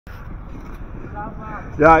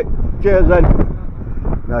Right, cheers then.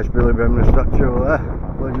 Nice Billy Bin restructure over there.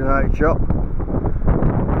 Leeds United shop.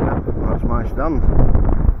 Yeah, that's my stand.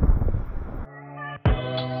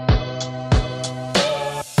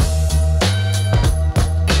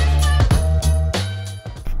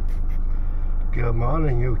 Good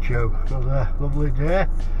morning YouTube, another lovely day.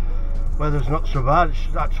 Weather's not so bad,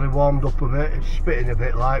 it's actually warmed up a bit, it's spitting a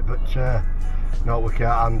bit light, but no, we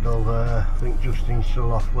can't handle. I think Justin's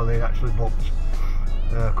still off, well, he actually booked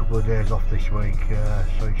a couple of days off this week,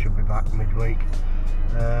 so he should be back midweek.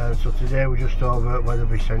 So today we're just over at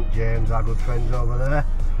Weatherby St James, our good friends over there,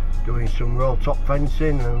 doing some roll top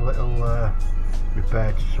fencing and a little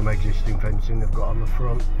repair to some existing fencing they've got on the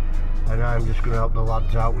front. And I'm just going to help the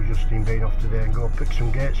lads out with Justin being off today and go pick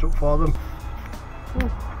some gates up for them.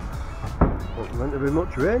 Wasn't meant to be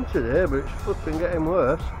much rain today, but it's flipping getting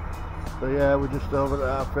worse. So yeah, we're just over at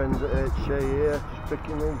our friends at HC here, just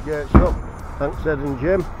picking these gates up. Thanks Ed and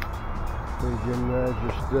Jim. Jim there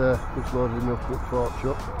just loading up with forks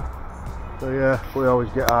up. So yeah, we always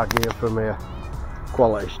get our gear from here.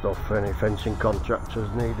 Quality stuff. Any fencing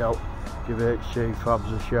contractors need help, give HC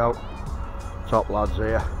Fabs a shout. Top lads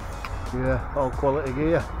here. Yeah, all quality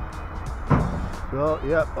gear. So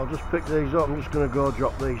yeah, I'll just pick these up. I'm just going to go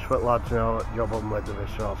drop these for lads now at job on Weatherby,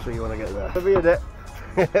 so I'll see you when I get there. We'll be in it.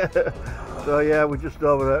 So yeah, we're just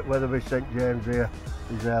over at Weatherby St James here.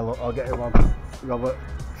 He's there, look, I'll get him on. Robert,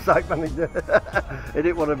 site manager. He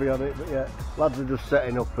didn't want to be on it, but yeah, lads are just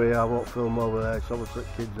setting up here. I won't film over there, it's obviously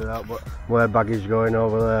kids are out, but where Baggy's going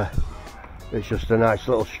over there, it's just a nice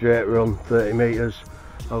little straight run, 30 metres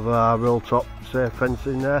of our roll top safe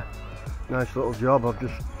fencing there. Nice little job. I've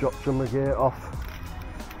just dropped some of the gate off.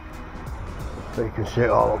 So you can see it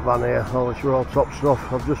all up van here, all this roll top stuff.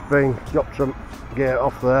 I've just dropped some gate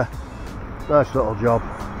off there. Nice little job.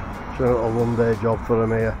 It's a little one day job for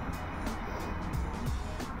them here.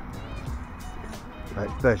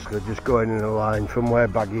 It's basically just going in a line from where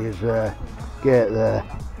Baggy is gate there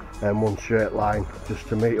and one straight line just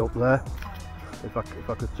to meet up there. If I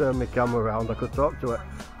could turn my camera around, I could talk to it.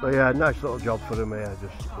 So yeah, nice little job for them here.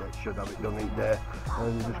 Just should have it done each day.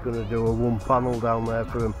 And I'm just going to do a one panel down there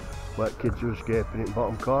for them where kids are escaping in the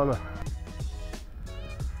bottom corner.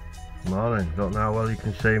 Morning. Don't know how well you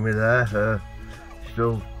can see me there.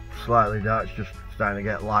 Still slightly dark. It's just starting to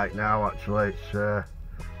get light now. Actually, it's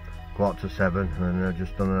 7:15, and I've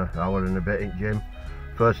just done an hour and a bit in gym.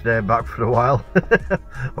 First day back for a while.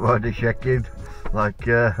 I'm already shaking like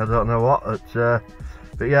I don't know what.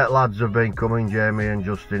 But yeah, lads have been coming. Jamie and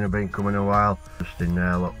Justin have been coming a while. Justin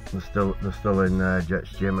there, look, they're still in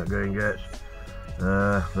Jet's gym at Green Gates.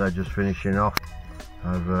 They're just finishing off.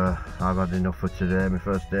 I've had enough for today. My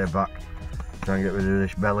first day back. Try and get rid of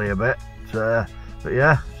this belly a bit. But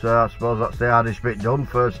yeah, so I suppose that's the hardest bit done.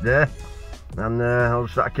 First day, and I'll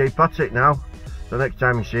start to keep at it now. So next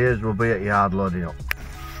time you see us, we'll be at yard loading up.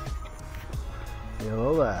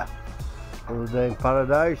 Hello there. Another day in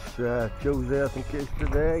paradise. Tuesday I think it is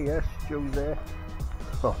today. Yes, Tuesday.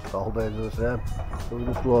 Oh, all days are the same. So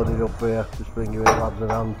we're just loaded up here, just bringing in lads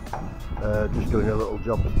around. Just doing a little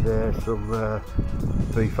job today, some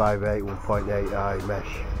 358 1.8i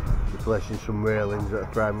mesh, replacing some railings at a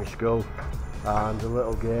primary school, and a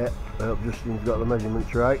little gate. I hope Justin's got the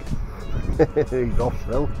measurements right. He's off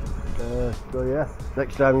still. So yeah,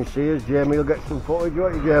 next time you see us, Jamie will get some footage,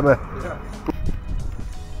 won't you, Jamie? Yeah.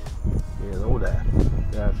 Hello there.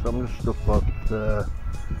 Yeah, so I'm just up at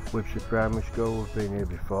Wibsey Primary School. We've been here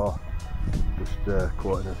before. Just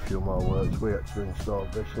quoting a few more works. We actually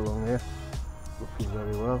installed this along here. Looking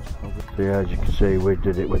very well. So yeah, as you can see, we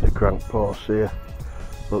did it with the crank posts here.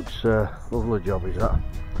 Looks lovely job is that.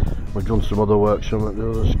 We've done some other work some at the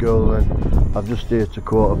other school, and I've just here to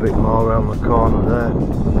quote a bit more around the corner there.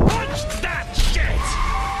 What's that shit?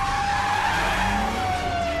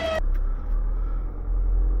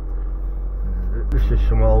 This is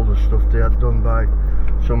some older stuff they had done by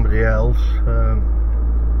somebody else,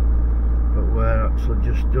 but we're actually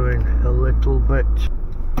just doing a little bit.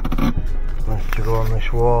 Nice to go on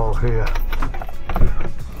this wall here.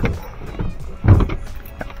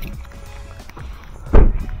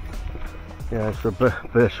 Yeah, so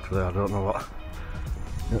basically I don't know what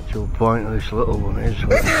the actual point of this little one is,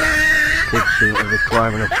 but kids seem to be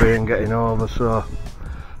climbing up here and getting over, so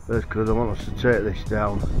basically they want us to take this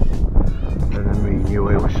down and then renew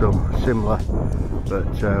it with some similar, but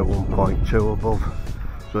 1.2 above,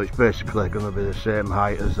 so it's basically going to be the same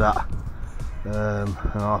height as that, and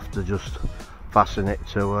I'll have to just fasten it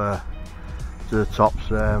to the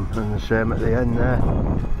tops and the same at the end there.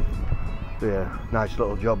 But yeah, nice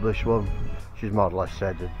little job this one. She's more or less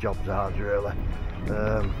said the job's hard really.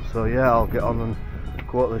 So yeah, I'll get on and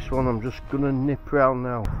quote this one. I'm just gonna nip round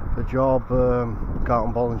now. The job,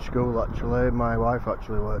 Carlton Bowling School actually. My wife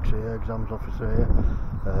actually works here, exams officer here.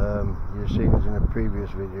 You've seen us in a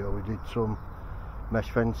previous video. We did some mesh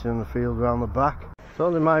fencing in the field around the back. It's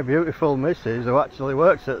only my beautiful missus who actually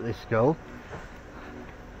works at this school.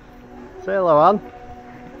 Say hello, Anne.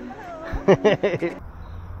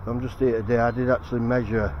 I'm just here today. I did actually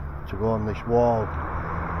measure to go on this wall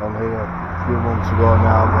on here a few months ago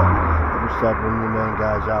now, but I just had one of the main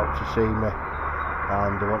guys out to see me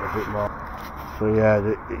and I want a bit more. So yeah,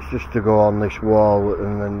 it's just to go on this wall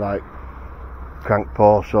and then like crank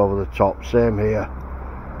posts over the top, same here,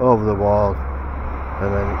 over the wall,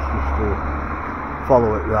 and then it's just to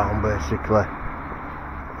follow it round basically.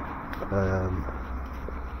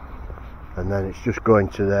 And then it's just going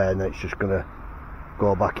to there, and it's just going to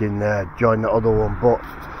go back in there, join the other one. But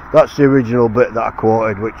that's the original bit that I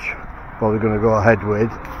quoted, which probably going to go ahead with.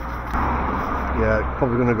 Yeah,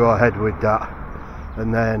 probably going to go ahead with that.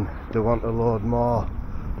 And then they want a load more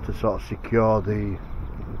to sort of secure the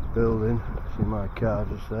building. See my car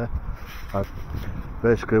just there.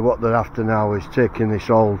 Basically what they're after now is taking this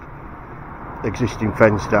old existing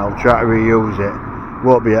fence down, try to reuse it.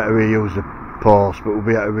 Won't be able to reuse the post, but we'll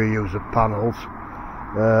be able to reuse the panels.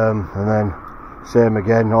 And then same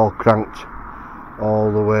again, all cranked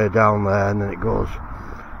all the way down there, and then it goes,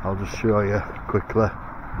 I'll just show you quickly,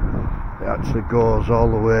 it actually goes all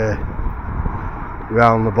the way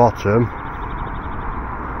round the bottom.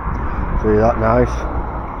 See that nice?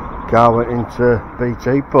 Car went into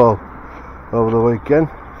BT pole over the weekend,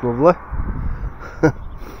 it's lovely.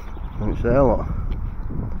 And it's there, look.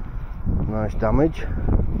 Nice damage.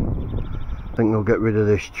 I think they'll get rid of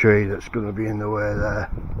this tree that's going to be in the way there.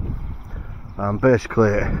 And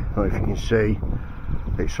basically, I don't know if you can see,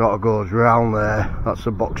 it sort of goes round there. That's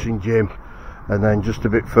the boxing gym, and then just a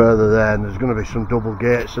bit further there, and there's going to be some double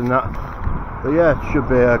gates and that. But yeah, it should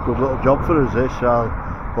be a good little job for us this. I'll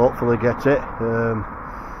hopefully get it.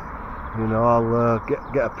 You know, I'll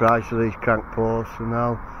get a price for these crank posts, and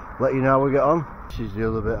I'll let you know how we get on. This is the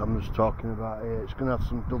other bit I'm just talking about here. It's going to have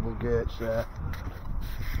some double gates there.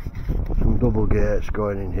 Some double gates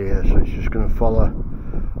going in here, so it's just going to follow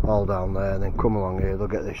all down there and then come along here. They'll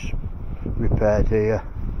get this repaired here,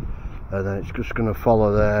 and then it's just going to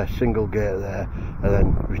follow there, single gate there, and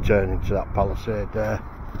then return into that palisade there.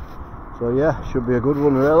 So yeah, should be a good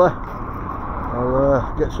one really.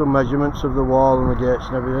 I'll get some measurements of the wall and the gates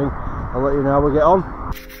and everything. I'll let you know how we get on.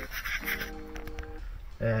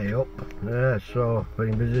 Hey up, yeah, so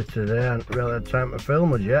been busy today, I haven't really had time to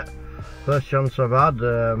film as yet. First chance I've had,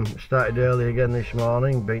 started early again this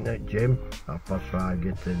morning, been at gym, 5:30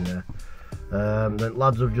 getting there. Then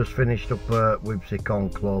lads have just finished up at Wibsey Con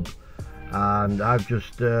Club, and I've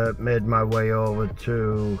just made my way over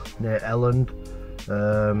to near Elland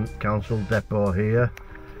Council Depot here.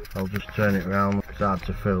 I'll just turn it around, it's hard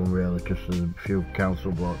to film really because there's a few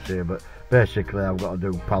council blocks here, but basically I've got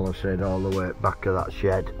to do palisade all the way back of that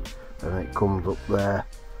shed, and it comes up there,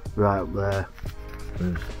 right up there.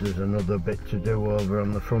 There's another bit to do over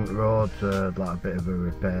on the front road, like a bit of a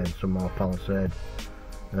repair and some more palisade.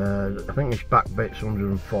 I think this back bit's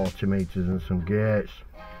 140 metres and some gates,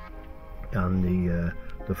 and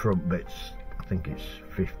the front bit's, I think it's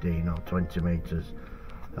 15 or 20 metres.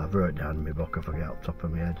 I've wrote it down in my book, I forget off the top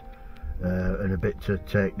of my head. And a bit to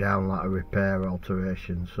take down, like a repair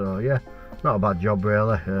alteration. So yeah, not a bad job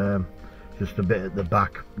really. Just a bit at the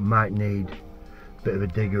back, might need a bit of a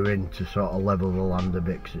digger in to sort of level the land a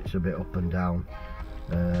bit, because it's a bit up and down.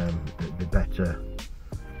 It'd be better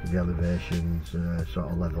with the elevations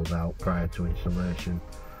sort of levelled out prior to installation.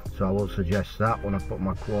 So I will suggest that when I put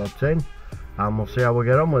my quote in, and we'll see how we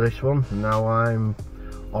get on with this one. Now I'm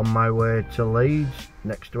on my way to Leeds,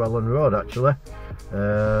 next to Elland Road actually.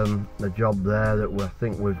 The job there that I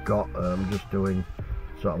think we've got, just doing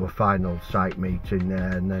sort of a final site meeting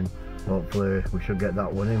there, and then hopefully we should get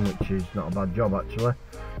that one in, which is not a bad job actually.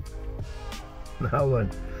 Now then,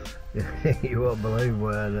 you won't believe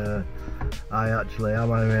where I actually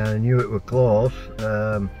am. I mean, I knew it were close,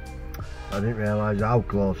 I didn't realise how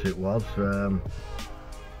close it was.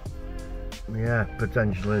 Yeah,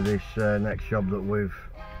 potentially this next job that we've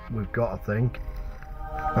got, I think.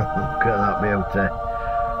 Look at that beauty.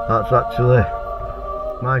 That's actually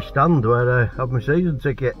my stand where I have my season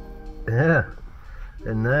ticket. Yeah,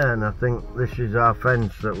 in there, and I think this is our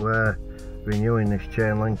fence that we're renewing, this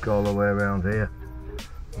chain link all the way around here.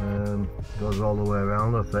 Goes all the way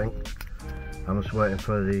around, I think. I'm just waiting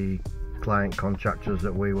for the client contractors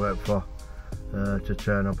that we work for to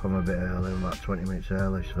turn up. I'm a bit early, I'm about 20 minutes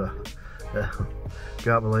early, so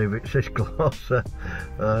Can't believe it's this close.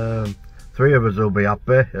 3 of us will be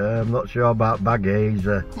happy. I'm not sure about Baggy. He's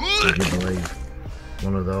would you believe,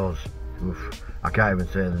 one of those. Oof, I can't even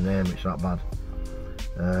say the name, it's that bad.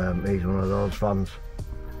 He's one of those fans.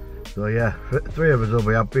 So yeah, 3 of us will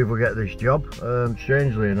be happy if we get this job.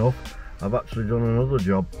 Strangely enough, I've actually done another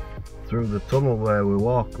job through the tunnel where we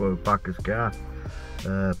walk, where we park his car.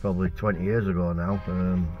 Probably 20 years ago now.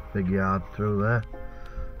 Big yard through there.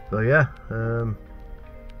 So yeah,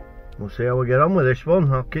 we'll see how we get on with this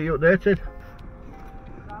one. I'll keep you updated.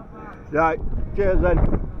 Right, cheers then.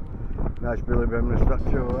 Nice Billy Brim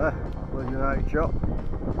statue over there. Legendary United shop.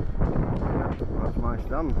 Yeah, that's my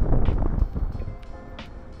stand.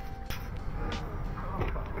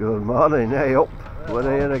 Good morning, hey up. We're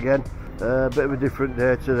here again. Bit of a different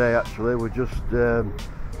day today actually. We're just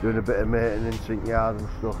doing a bit of maintenance in yard and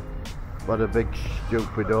stuff. We had a big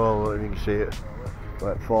stupid hole and you can see it.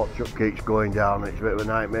 Like fork truck keeps going down. It's a bit of a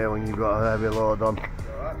nightmare when you've got a heavy load on.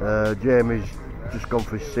 Jamie's just gone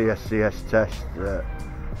for his CSCS test at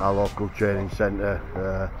our local training centre.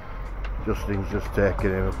 Justin's just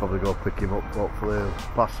taking him. I'll probably go pick him up. Hopefully he'll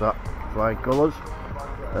pass that flying colours.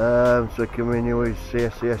 So he can renew his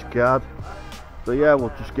CSCS card. So yeah,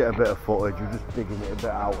 we'll just get a bit of footage. We're just digging it a bit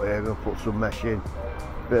out here. We're going to put some mesh in.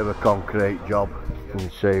 Bit of a concrete job. You can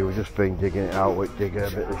see we've just been digging it out with digger a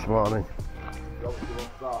bit this morning.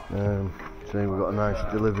 See, we've got a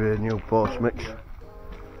nice delivery of new post mix.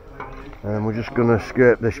 And we're just going to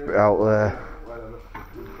scrape this bit out there.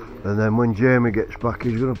 And then when Jamie gets back,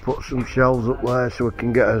 he's going to put some shelves up there so we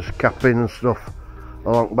can get us capping and stuff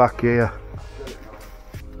along back here.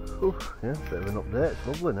 Ooh, yeah, bit of an update. It's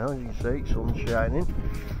lovely now, as you can see, sun's shining.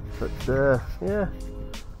 But yeah,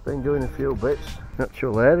 been doing a few bits. The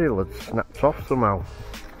actual aerial had snapped off somehow.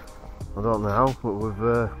 I don't know how, but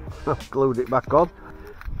we've glued it back on.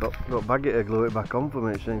 Got Baggy to glue it back on for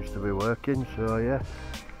me. It seems to be working. So yeah,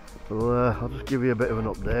 well, I'll just give you a bit of an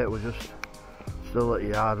update. We're just still at the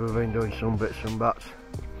yard. We've been doing some bits and bats.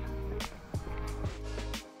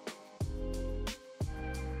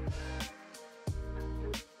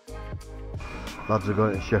 Lads are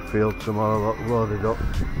going to Sheffield tomorrow, loaded up.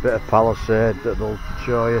 Bit of palisade that they'll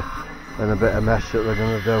show you, and a bit of mesh that they're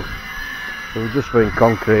going to do. So we've just been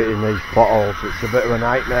concreting these potholes. It's a bit of a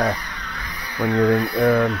nightmare when you're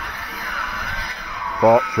in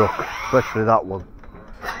fork truck, especially that one.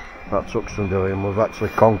 That took some doing. We've actually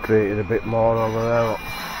concreted a bit more over there. Look.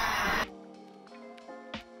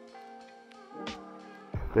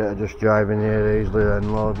 Yeah, just driving here easily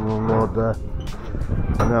then, load and unload there.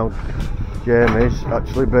 And now Jamie's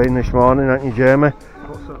actually been this morning, hasn't you, Jamie?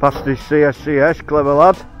 Passed his CSCS, clever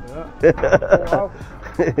lad. Yeah.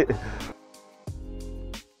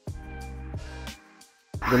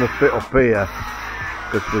 Gonna fit up here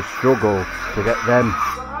because we struggle to get them.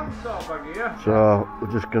 So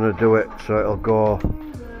we're just gonna do it so it'll go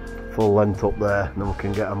full length up there, and then we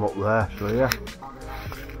can get them up there. So yeah,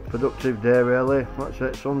 productive day really. That's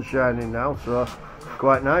it, sun's shining now, so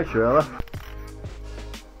quite nice really.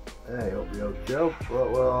 Hey up you Joe, well,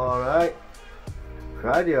 we're alright.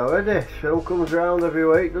 Friday already, show comes round every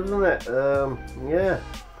week, doesn't it? Yeah,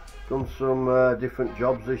 done some different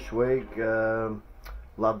jobs this week.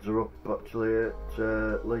 Lads are up actually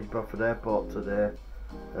at Leeds Bradford Airport today.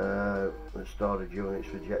 The storage units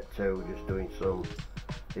for Jet 2, just doing some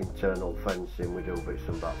internal fencing. We do bits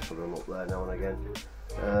and bats for them up there now and again.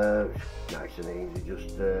 Nice and easy,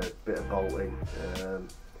 just a bit of bolting,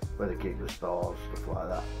 where they keep the stores, stuff like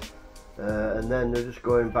that. And then they're just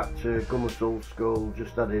going back to Gummersall School,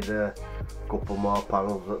 just added a couple more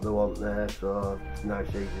panels that they want there, so it's a nice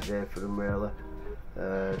easy day for them really.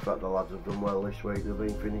 In fact the lads have done well this week. They've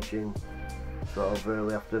been finishing sort of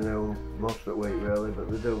early afternoon most of the week really, but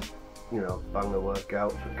they do, you know, bang the work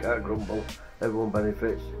out, so can't grumble, everyone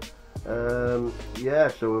benefits. Yeah,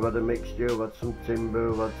 so we've had a mixture, we've had some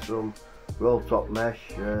timber, we've had some roll top mesh,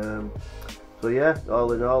 so yeah,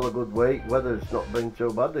 all in all a good week. Weather's not been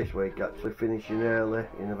too bad this week actually, finishing early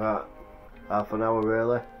in about half an hour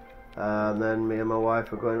really, and then me and my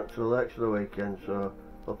wife are going up to the lakes for the weekend, so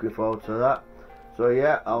looking forward to that. So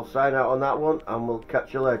yeah, I'll sign out on that one and we'll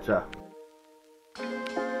catch you later.